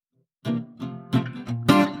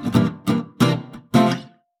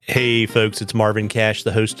Hey folks, it's Marvin Cash,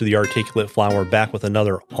 the host of The Articulate Fly. We're back with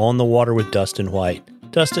another On the Water with Dustin White.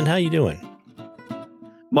 Dustin, how you doing?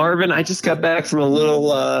 Marvin, I just got back from a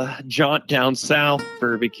little jaunt down south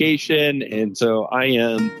for vacation, and so I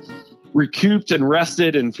am recouped and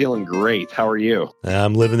rested and feeling great. How are you?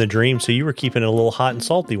 I'm living the dream. So you were keeping it a little hot and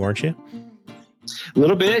salty, weren't you? A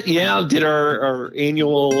little bit, yeah. Did our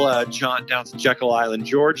annual jaunt down to Jekyll Island,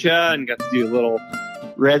 Georgia, and got to do a little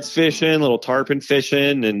reds fishing, a little tarpon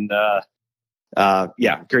fishing, and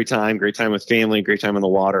yeah, great time with family, great time on the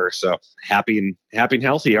water. So happy and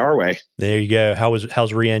healthy our way. There you go.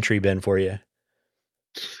 How's re-entry been for you?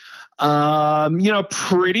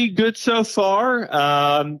 Pretty good so far.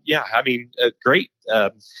 Yeah, I mean, great.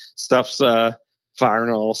 Stuff's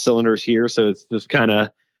firing all cylinders here. So it's just kind of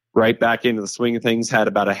right back into the swing of things. Had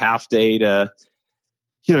about a half day to,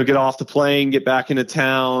 get off the plane, get back into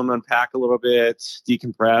town, unpack a little bit,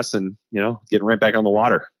 decompress, and, getting right back on the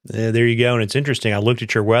water. There you go. And it's interesting. I looked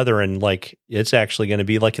at your weather and it's actually going to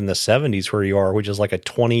be like in the 70s where you are, which is like a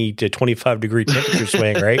 20 to 25 degree temperature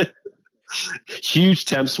swing, right? Huge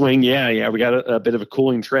temp swing. Yeah. We got a bit of a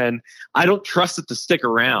cooling trend. I don't trust it to stick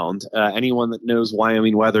around. Anyone that knows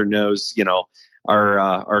Wyoming weather knows,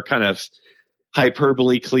 our kind of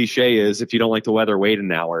hyperbole cliche is if you don't like the weather, wait an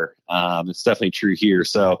hour. It's definitely true here.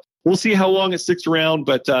 So we'll see how long it sticks around.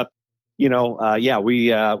 But, we've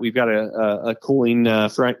got a cooling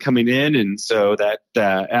front coming in. And so that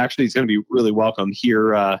actually is going to be really welcome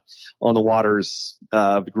here on the waters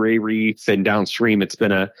of the Gray Reef and downstream. It's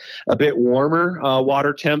been a bit warmer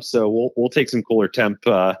water temp. So we'll take some cooler temp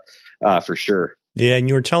for sure. Yeah. And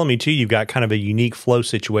you were telling me too, you've got kind of a unique flow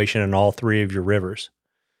situation in all three of your rivers.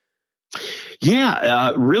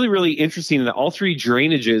 Yeah, really, really interesting. All three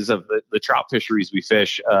drainages of the trout fisheries we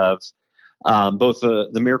fish of both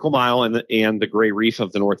the Miracle Mile and the Gray Reef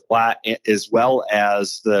of the North Platte, as well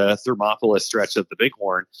as the Thermopolis stretch of the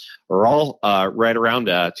Bighorn, are all right around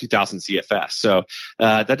 2,000 CFS. So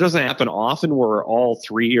that doesn't happen often where all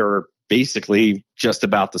three are basically just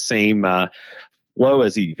about the same flow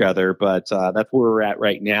as each other, but that's where we're at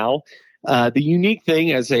right now. The unique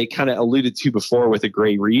thing, as I kind of alluded to before with the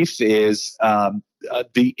Gray Reef, is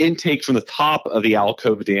the intake from the top of the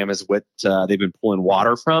Alcova Dam is what they've been pulling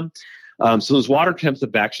water from. So those water temps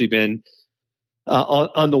have actually been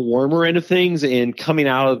on the warmer end of things, and coming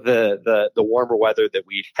out of the warmer weather that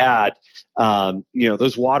we had,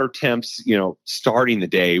 those water temps, starting the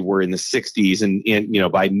day were in the 60s,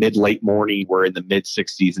 and by late morning we're in the mid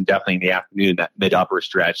 60s, and definitely in the afternoon that mid upper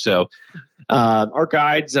stretch. So our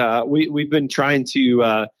guides, we've been trying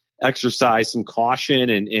to exercise some caution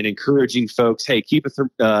and encouraging folks, hey, keep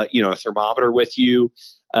a thermometer with you.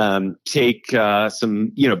 Take some,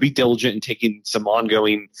 be diligent in taking some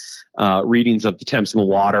ongoing readings of the temps in the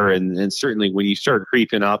water. And certainly when you start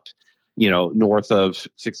creeping up, north of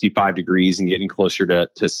 65 degrees and getting closer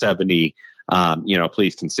to 70,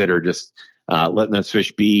 please consider just letting those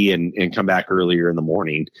fish be and come back earlier in the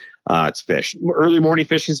morning to fish. Early morning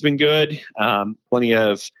fishing has been good. Plenty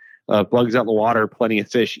of bugs out in the water, plenty of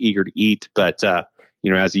fish eager to eat. But,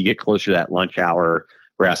 as you get closer to that lunch hour,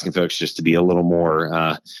 we're asking folks just to be a little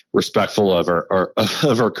more respectful of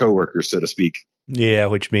our coworkers, so to speak. Yeah,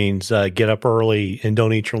 which means get up early and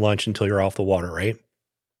don't eat your lunch until you're off the water, right?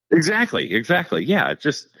 Exactly. Yeah,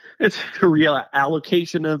 it's a real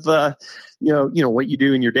allocation of what you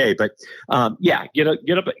do in your day. But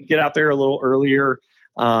get out there a little earlier.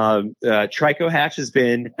 Trico hatch has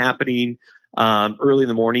been happening early in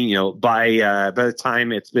the morning. By the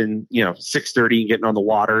time it's been 6:30 and getting on the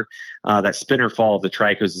water, that spinner fall of the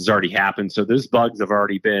tricos has already happened. So those bugs have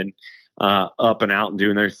already been up and out and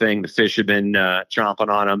doing their thing. The fish have been chomping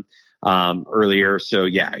on them earlier. So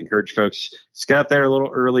yeah, I encourage folks to get up there a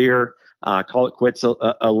little earlier, call it quits a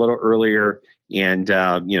little earlier, and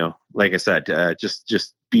like I said,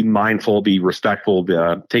 just be mindful, be respectful,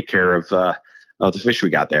 take care of the fish we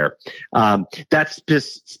got there. That's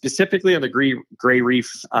specifically on the Gray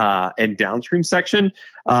Reef and downstream section.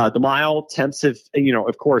 The mile temps have,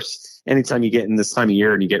 of course, anytime you get in this time of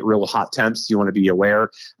year and you get real hot temps, you want to be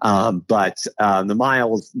aware. But the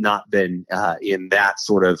mile has not been in that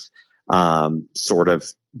sort of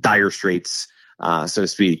dire straits, so to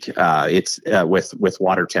speak. It's with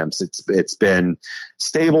water temps. It's been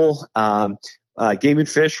stable. Game and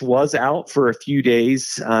Fish was out for a few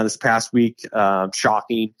days this past week,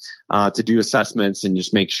 shocking, to do assessments and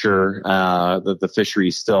just make sure that the fishery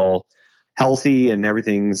is still healthy and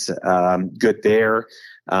everything's good there.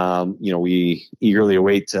 We eagerly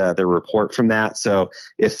await the report from that. So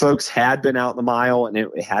if folks had been out in the mile and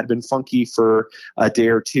it had been funky for a day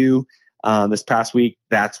or two, this past week.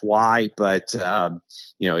 That's why. But,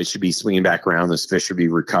 it should be swinging back around. Those fish should be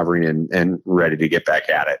recovering and ready to get back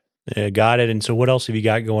at it. Yeah, got it. And so what else have you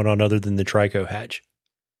got going on other than the trico hatch?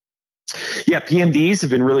 Yeah, PMDs have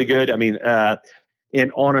been really good. I mean,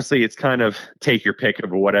 and honestly, it's kind of take your pick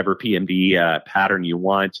of whatever PMD pattern you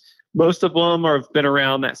want. Most of them have been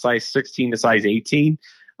around that size 16 to size 18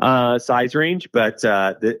 size range. But,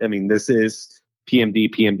 this is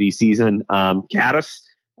PMD season. Caddis,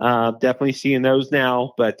 definitely seeing those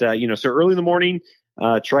now. But, so early in the morning,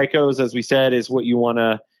 tricos, as we said, is what you want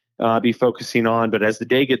to be focusing on. But as the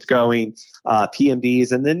day gets going,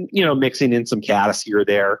 PMDs, and then, mixing in some caddis here or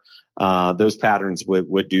there. Those patterns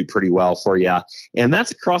would do pretty well for you. And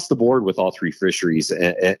that's across the board with all three fisheries,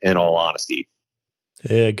 in all honesty.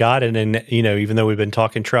 Yeah, got it. And, even though we've been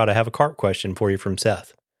talking trout, I have a carp question for you from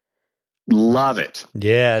Seth. Love it.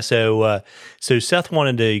 Yeah. So Seth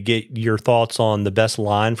wanted to get your thoughts on the best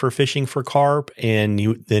line for fishing for carp, and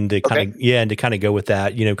to kind of go with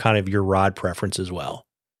that, kind of your rod preference as well.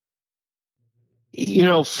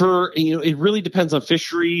 It really depends on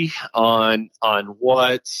fishery, on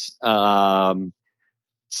what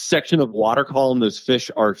section of water column those fish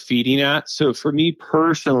are feeding at. So for me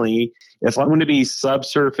personally, if I'm going to be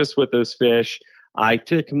subsurface with those fish, I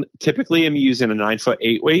typically am using a 9-foot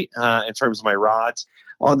 8 weight in terms of my rods.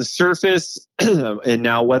 On the surface, and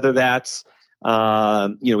now whether that's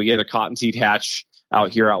we get a cottonseed hatch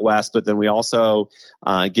out here out west, but then we also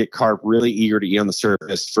get carp really eager to eat on the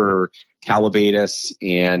surface for calabatus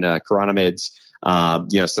and chironomids.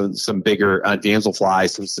 Some bigger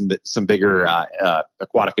damselflies, some bigger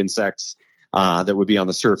aquatic insects that would be on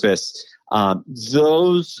the surface.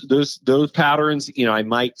 Those patterns, I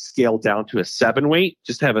might scale down to a 7 weight,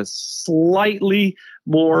 just have a slightly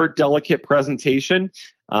more delicate presentation.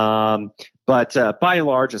 But by and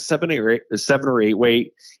large, a 7 or 8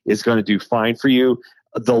 weight is going to do fine for you.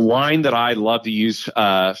 The line that I love to use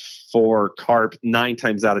for carp 9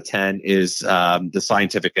 times out of 10 is the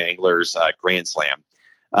Scientific Angler's Grand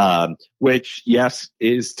Slam, which, yes,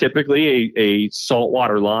 is typically a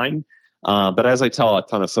saltwater line. But as I tell a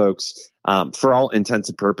ton of folks, for all intents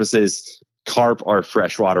and purposes, carp are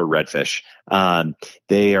freshwater redfish.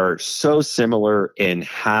 They are so similar in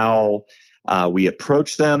how we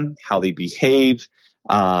approach them, how they behave.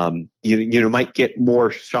 You might get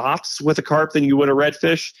more shots with a carp than you would a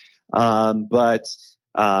redfish. But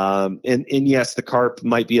yes, the carp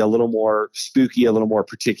might be a little more spooky, a little more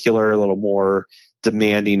particular, a little more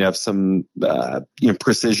demanding of some,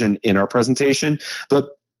 precision in our presentation.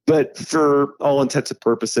 But for all intents and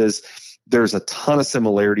purposes, there's a ton of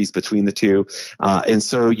similarities between the two. And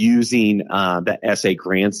so using the SA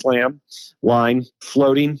Grand Slam line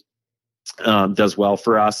floating does well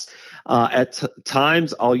for us. At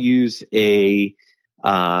times, I'll use a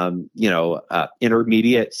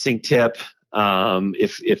intermediate sink tip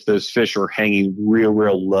if those fish are hanging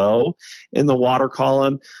real low in the water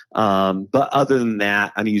column. But other than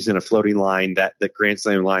that, I'm using a floating line. That the Grand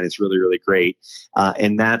Slam line is really great,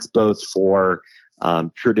 and that's both for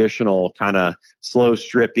traditional kind of slow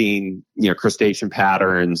stripping, crustacean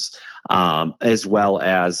patterns, as well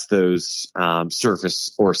as those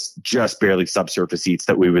surface or just barely subsurface eats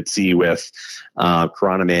that we would see with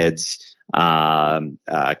chironomids,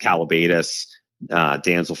 calabatus,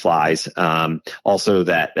 damselflies, also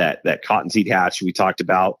that cottonseed hatch we talked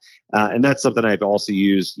about, and that's something I've also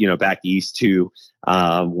used, back east too,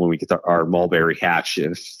 when we get our mulberry hatch.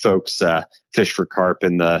 If folks fish for carp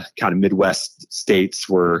in the kind of Midwest states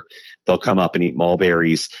where they'll come up and eat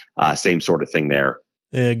mulberries, same sort of thing there.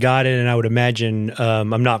 Got it. And I would imagine,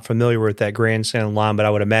 I'm not familiar with that Grand Slam line, but I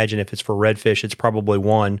would imagine if it's for redfish, it's probably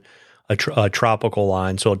a tropical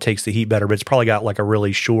line, so it takes the heat better, but it's probably got like a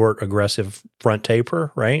really short, aggressive front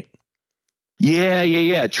taper, right? Yeah.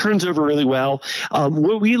 It turns over really well.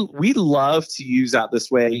 What we love to use out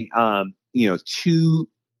this way, 2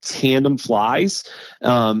 tandem flies.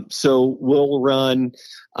 So we'll run,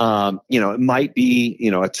 it might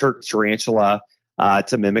be, a Turk tarantula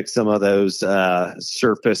to mimic some of those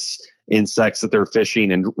surface insects that they're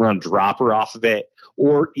fishing, and run dropper off of it,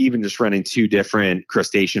 or even just running 2 different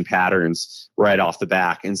crustacean patterns right off the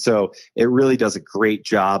back. And so it really does a great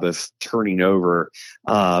job of turning over.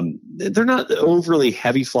 They're not overly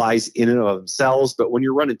heavy flies in and of themselves, but when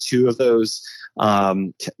you're running 2 of those,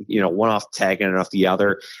 one off tag and off the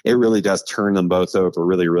other, it really does turn them both over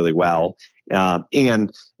really well.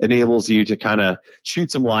 And enables you to kind of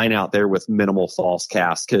shoot some line out there with minimal false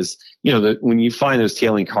cast. Because, when you find those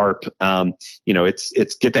tailing carp,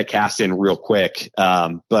 it's get that cast in real quick,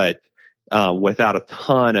 but without a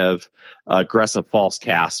ton of aggressive false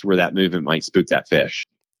casts where that movement might spook that fish.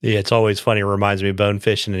 Yeah, it's always funny. It reminds me of bone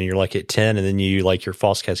fishing, and you're like at 10, and then you like your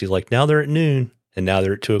false cast. He's like, now they're at noon, and now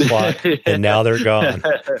they're at 2:00, and now they're gone.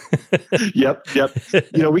 Yep.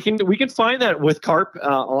 We can find that with carp,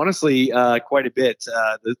 honestly, quite a bit.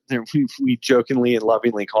 We jokingly and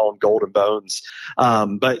lovingly call them golden bones.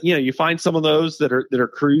 But you find some of those that are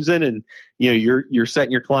cruising, and you're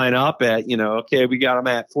setting your client up at okay, we got them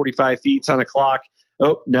at 45 feet on a clock.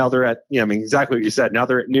 Oh, now they're at exactly what you said. Now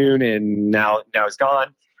they're at noon, and now it's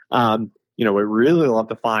gone. What we really love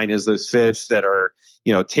to find is those fish that are,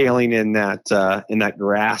 tailing in that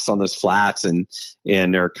grass on those flats and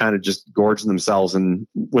they're kind of just gorging themselves and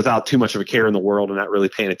without too much of a care in the world and not really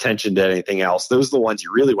paying attention to anything else. Those are the ones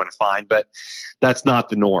you really want to find, but that's not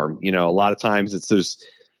the norm. A lot of times it's those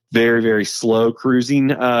very, very slow cruising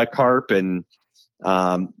carp and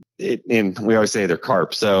we always say they're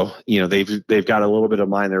carp. So, they've got a little bit of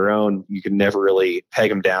mind of their own. You can never really peg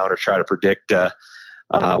them down or try to predict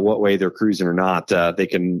what way they're cruising or not. They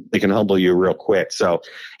can humble you real quick. So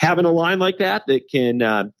having a line like that can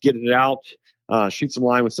get it out, shoot some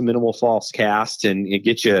line with some minimal false cast and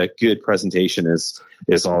get you a good presentation is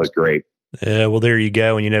always great. Well, there you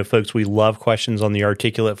go. And folks, we love questions on the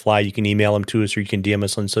articulate fly. You can email them to us or you can DM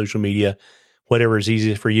us on social media, whatever is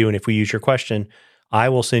easiest for you. And if we use your question, I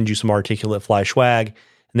will send you some articulate fly swag.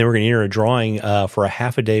 And then we're going to enter a drawing for a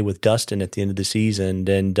half a day with Dustin at the end of the season.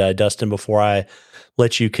 And Dustin, before I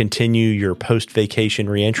let you continue your post-vacation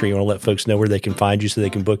reentry, you want to let folks know where they can find you so they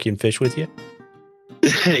can book you and fish with you?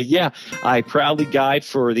 Yeah, I proudly guide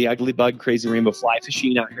for the Ugly Bug Crazy Rainbow Fly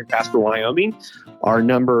Fishing out here in Casper, Wyoming. Our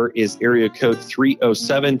number is area code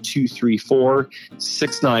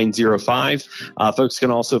 307-234-6905. Folks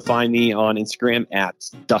can also find me on Instagram at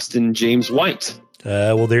Dustin James White.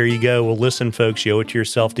 Well, there you go. Well, listen, folks, you owe it to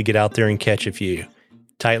yourself to get out there and catch a few.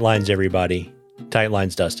 Tight lines, everybody. Tight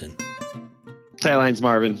lines, Dustin. Tight lines,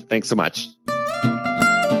 Marvin. Thanks so much.